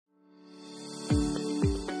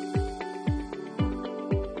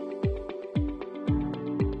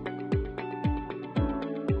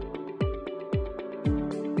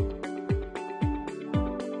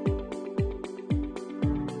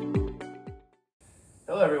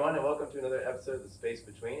Hello, everyone, and welcome to another episode of The Space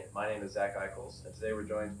Between. My name is Zach Eichels, and today we're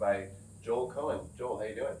joined by Joel Cohen. Joel, how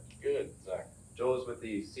you doing? Good, Zach. Joel is with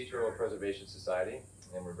the Sea Turtle Preservation Society,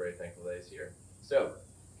 and we're very thankful that he's here. So,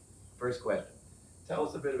 first question. Tell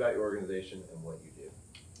us a bit about your organization and what you do.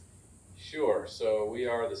 Sure. So we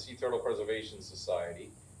are the Sea Turtle Preservation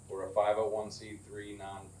Society. We're a 501c3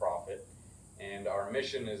 nonprofit, and our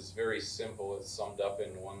mission is very simple. It's summed up in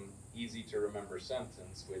one easy to remember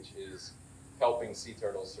sentence, which is helping sea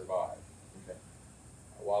turtles survive. Okay.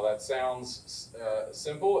 While that sounds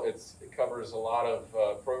simple, it covers a lot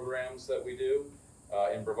of programs that we do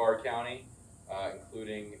in Brevard County,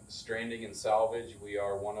 including stranding and salvage. We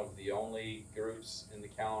are one of the only groups in the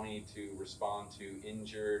county to respond to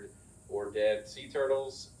injured or dead sea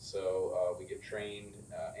turtles. So we get trained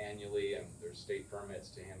annually, and there's state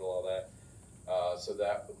permits to handle all that, so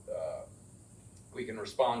that we can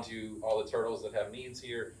respond to all the turtles that have needs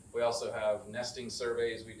here. We also have nesting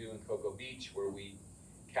surveys we do in Cocoa Beach, where we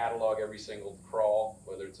catalog every single crawl,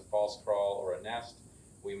 whether it's a false crawl or a nest.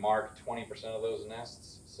 We mark 20% of those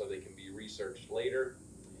nests so they can be researched later.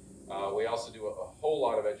 We also do a whole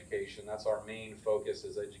lot of education. That's our main focus,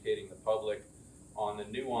 is educating the public on the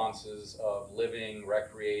nuances of living,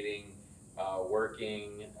 recreating,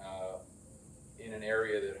 working in an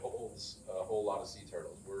area that holds a whole lot of sea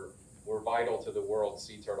turtles. We're vital to the world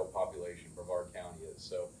sea turtle population, Brevard County is.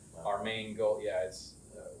 So our main goal,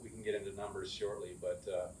 we can get into numbers shortly, but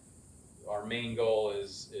our main goal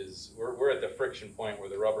is we're at the friction point where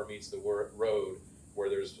the rubber meets the road, where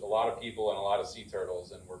there's a lot of people and a lot of sea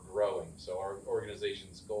turtles, and we're growing. So our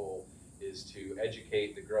organization's goal is to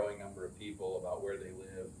educate the growing number of people about where they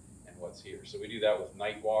live and what's here. So we do that with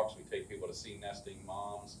night walks. We take people to see nesting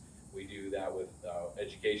moms. We do that with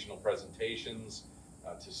educational presentations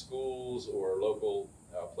to schools or local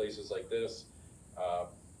places like this.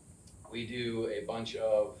 We do a bunch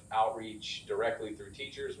of outreach directly through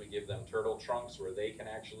teachers. We give them turtle trunks where they can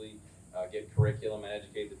actually get curriculum and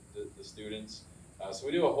educate the students. So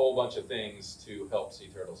we do a whole bunch of things to help sea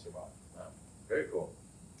turtles survive. Wow, very cool.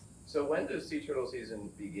 So when does sea turtle season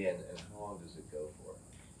begin, and how long does it go for?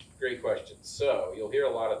 Great question. So you'll hear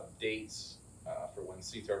a lot of dates for when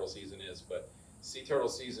sea turtle season is, but sea turtle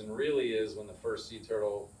season really is when the first sea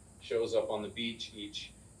turtle shows up on the beach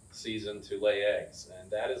each season to lay eggs, and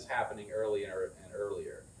that is happening earlier and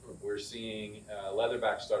earlier. We're seeing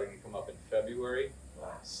leatherback starting to come up in February. Wow.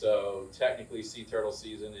 So technically sea turtle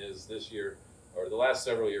season is this year, or the last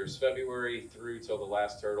several years, February through till the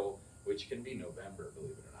last turtle, which can be November,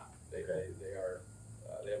 believe it or not.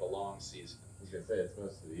 They have a long season. I was going to say, it's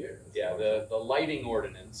most of the year. Yeah, the lighting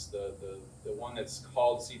ordinance, the one that's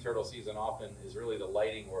called sea turtle season often is really the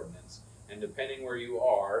lighting ordinance. And depending where you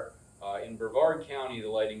are, in Brevard County, the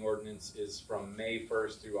lighting ordinance is from May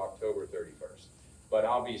 1st through October 31st. But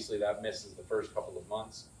obviously that misses the first couple of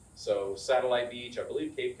months. So Satellite Beach, I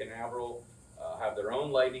believe Cape Canaveral have their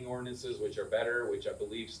own lighting ordinances, which are better, which I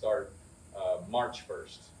believe start March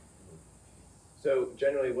 1st. So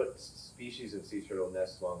generally, what species of sea turtle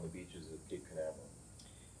nests along the beaches of Cape Canaveral?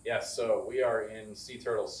 Yes, so we are in Sea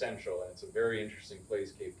Turtle Central, and it's a very interesting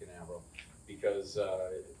place, Cape Canaveral, because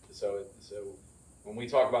so when we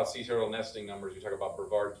talk about sea turtle nesting numbers, we talk about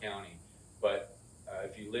Brevard County, but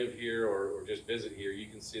if you live here or just visit here, you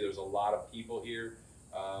can see there's a lot of people here,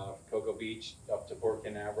 Cocoa Beach up to Port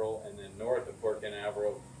Canaveral, and then north of Port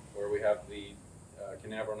Canaveral, where we have the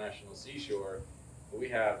Canaveral National Seashore, we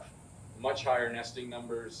have much higher nesting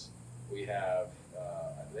numbers. We have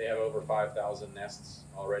they have over 5,000 nests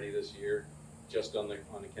already this year, just on the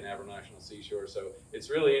Canaveral National Seashore. So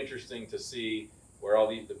it's really interesting to see where all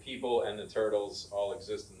the people and the turtles all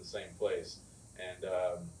exist in the same place, and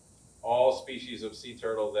all species of sea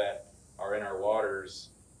turtle that are in our waters.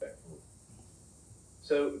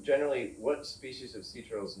 So generally, what species of sea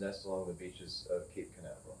turtles nest along the beaches of Cape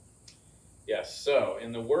Canaveral? Yes, so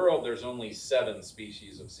in the world, there's only 7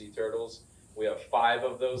 species of sea turtles. We have 5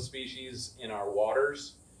 of those species in our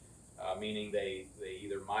waters, meaning they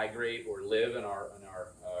either migrate or live in our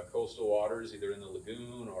coastal waters, either in the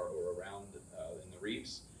lagoon or around in the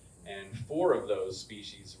reefs. And 4 of those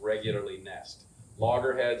species regularly nest.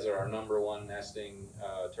 Loggerheads are our #1 nesting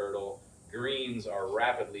turtle. Greens are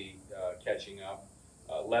rapidly catching up.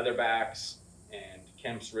 Leatherbacks and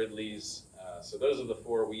Kemp's Ridleys. So those are the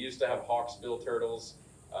 4. We used to have hawksbill turtles.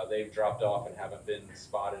 They've dropped off and haven't been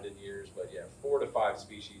spotted in years, but yeah, 4 to 5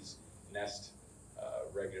 species nest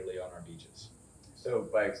regularly on our beaches. So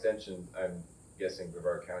by extension, I'm guessing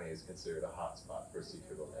Brevard County is considered a hot spot for sea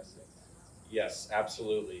turtle nesting. Yes,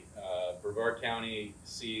 absolutely. Brevard County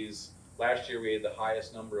sees, last year we had the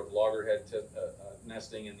highest number of loggerhead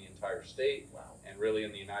nesting in the entire state. Wow. And really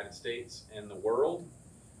in the United States and the world.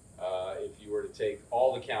 If you were to take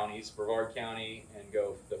all the counties, Brevard County, and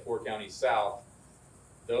go the 4 counties south,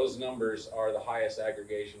 those numbers are the highest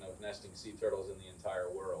aggregation of nesting sea turtles in the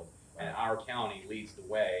entire world. And our county leads the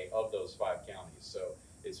way of those 5 counties. So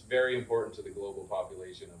it's very important to the global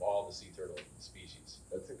population of all the sea turtle species.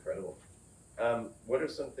 That's incredible. What are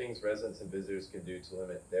some things residents and visitors can do to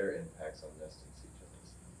limit their impacts on nesting sea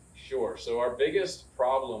turtles? Sure. So our biggest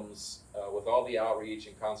problems with all the outreach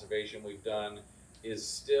and conservation we've done is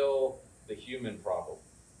still the human problem,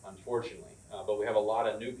 unfortunately. But we have a lot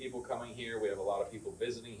of new people coming here. We have a lot of people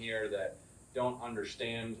visiting here that don't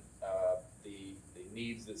understand the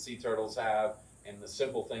needs that sea turtles have. And the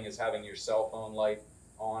simple thing is having your cell phone light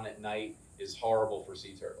on at night is horrible for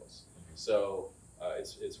sea turtles. So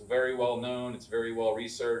it's very well known, it's very well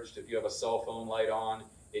researched. If you have a cell phone light on,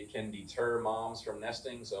 it can deter moms from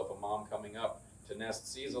nesting. So if a mom coming up to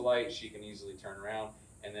nest sees a light, she can easily turn around.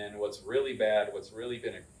 And then what's really bad, what's really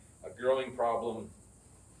been a growing problem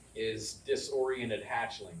is disoriented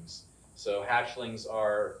hatchlings. So hatchlings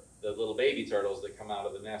are the little baby turtles that come out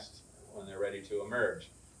of the nest when they're ready to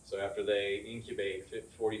emerge. So after they incubate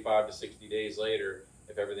 45 to 60 days later,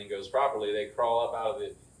 if everything goes properly, they crawl up out of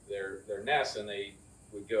their nest and they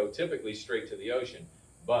would go typically straight to the ocean.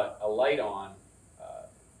 But a light on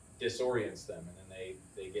disorients them, and then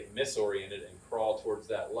they get misoriented and crawl towards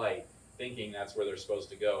that light, thinking that's where they're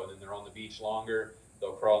supposed to go. And then they're on the beach longer.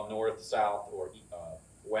 They'll crawl north, south, or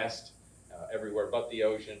west, everywhere but the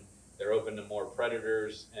ocean. They're open to more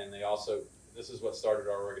predators, and they also, this is what started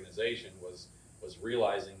our organization, was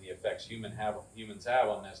realizing the effects humans have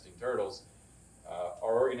on nesting turtles.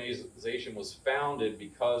 Our organization was founded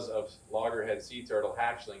because of loggerhead sea turtle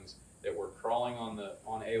hatchlings that were crawling on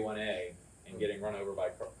A1A and getting run over by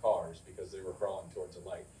cars because they were crawling towards a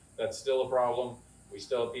light. That's still a problem. We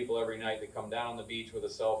still have people every night that come down on the beach with a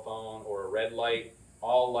cell phone or a red light.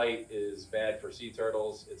 All light is bad for sea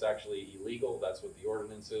turtles. It's actually illegal. That's what the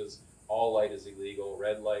ordinance is. All light is illegal.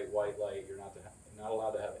 Red light, white light. You're not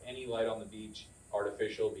allowed to have any light on the beach,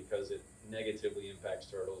 artificial, because it negatively impacts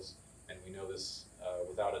turtles. And we know this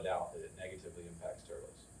without a doubt, that it negatively impacts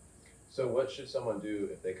turtles. So what should someone do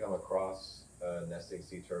if they come across a nesting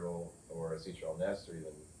sea turtle or a sea turtle nest or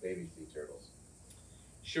even baby sea turtles?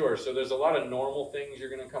 Sure. So there's a lot of normal things you're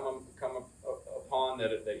going to come upon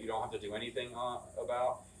that you don't have to do anything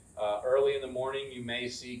about. Early in the morning, you may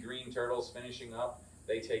see green turtles finishing up.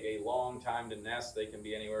 They take a long time to nest. They can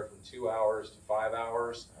be anywhere from 2 hours to 5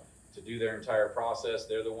 hours to do their entire process.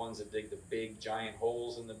 They're the ones that dig the big giant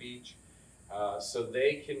holes in the beach. So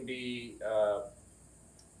they can be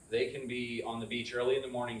on the beach early in the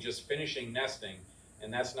morning just finishing nesting,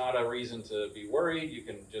 and that's not a reason to be worried. You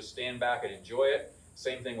can just stand back and enjoy it.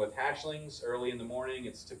 Same thing with hatchlings. Early in the morning,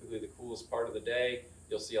 it's typically the coolest part of the day.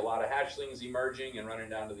 You'll see a lot of hatchlings emerging and running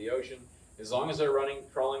down to the ocean. As long as they're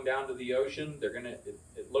crawling down to the ocean,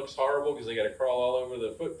 it looks horrible because they got to crawl all over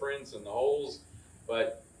the footprints and the holes,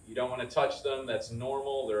 but you don't want to touch them. That's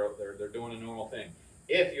normal. They're doing a normal thing.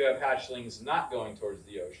 If you have hatchlings not going towards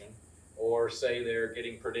the ocean, or say they're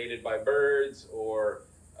getting predated by birds, or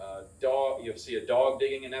you'll see a dog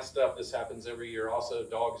digging a nest up. This happens every year also.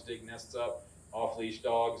 Dogs dig nests up, off-leash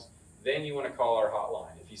dogs. Then you want to call our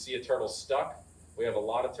hotline. If you see a turtle stuck, we have a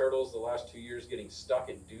lot of turtles the last 2 years getting stuck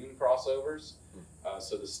in dune crossovers.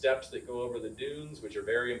 So the steps that go over the dunes, which are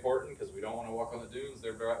very important because we don't want to walk on the dunes,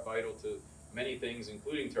 they're vital to many things,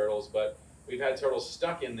 including turtles. But we've had turtles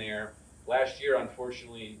stuck in there. Last year,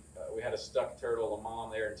 unfortunately, we had a stuck turtle, a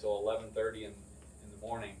mom there until 11:30 in the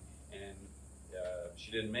morning, and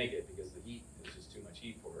she didn't make it because the heat, it was just too much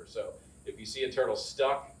heat for her. So if you see a turtle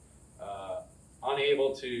stuck,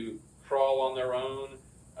 unable to crawl on their own,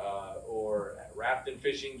 or wrapped in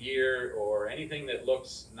fishing gear, or anything that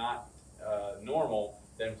looks not normal,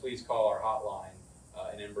 then please call our hotline.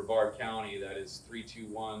 And in Brevard County, that is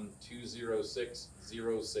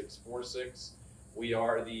 321-206-0646. We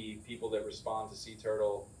are the people that respond to sea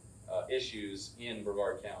turtle issues in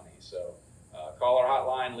Brevard County. So call our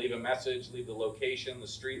hotline, leave a message, leave the location, the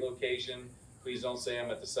street location. Please don't say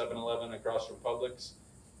I'm at the 7-Eleven across from Publix.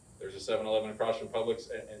 There's a 7-Eleven across from Publix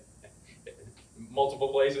and multiple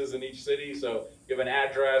places in each city. So give an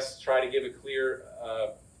address, try to give a clear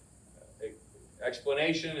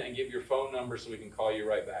explanation, and give your phone number so we can call you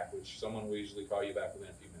right back, which someone will usually call you back within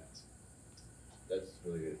a few minutes. That's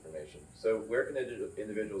really good information. So where can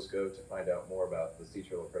individuals go to find out more about the Sea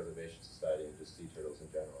Turtle Preservation Society and just sea turtles in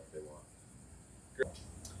general if they want?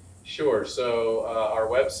 Sure. So our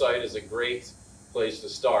website is a great place to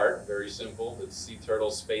start. Very simple. It's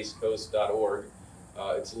seaturtlespacecoast.org.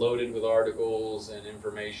 It's loaded with articles and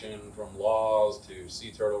information from laws to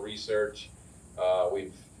sea turtle research.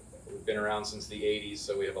 We've been around since the 80s,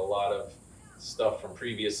 so we have a lot of stuff from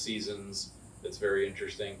previous seasons that's very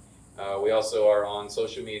interesting. We also are on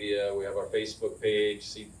social media. We have our Facebook page,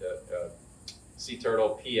 Sea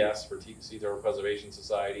Turtle PS for Sea Turtle Preservation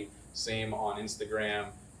Society. Same on Instagram.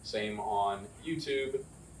 Same on YouTube.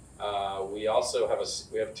 We also have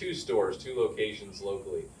have 2 stores, 2 locations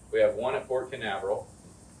locally. We have one at Port Canaveral,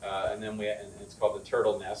 and then it's called the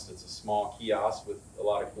Turtle Nest. It's a small kiosk with a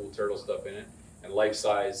lot of cool turtle stuff in it and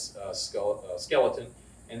life-size skeleton.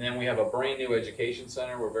 And then we have a brand new education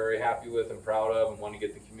center we're very happy with and proud of and want to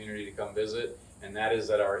get the community to come visit. And that is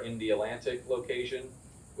at our Indy Atlantic location,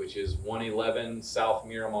 which is 111 South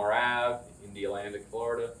Miramar Ave, Indy Atlantic,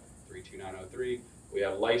 Florida, 32903. We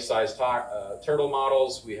have life-size turtle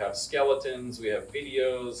models, we have skeletons, we have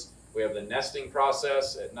videos, we have the nesting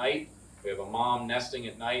process at night. We have a mom nesting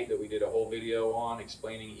at night that we did a whole video on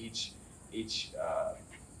explaining each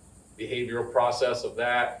behavioral process of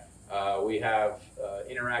that. We have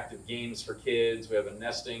interactive games for kids. We have a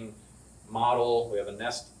nesting model. We have an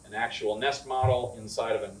actual nest model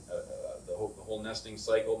inside of the whole nesting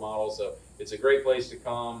cycle model. So it's a great place to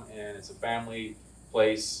come, and it's a family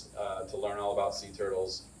place to learn all about sea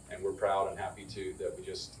turtles. And we're proud and happy that we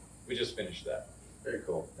just finished that. Very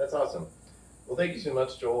cool. That's awesome. Well, thank you so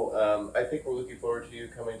much, Joel. I think we're looking forward to you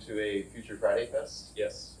coming to a future Friday Fest.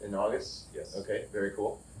 Yes. In August. Yes. Okay. Very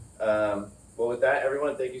cool. Well, with that,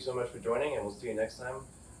 everyone, thank you so much for joining, and we'll see you next time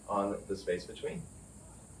on The Space Between.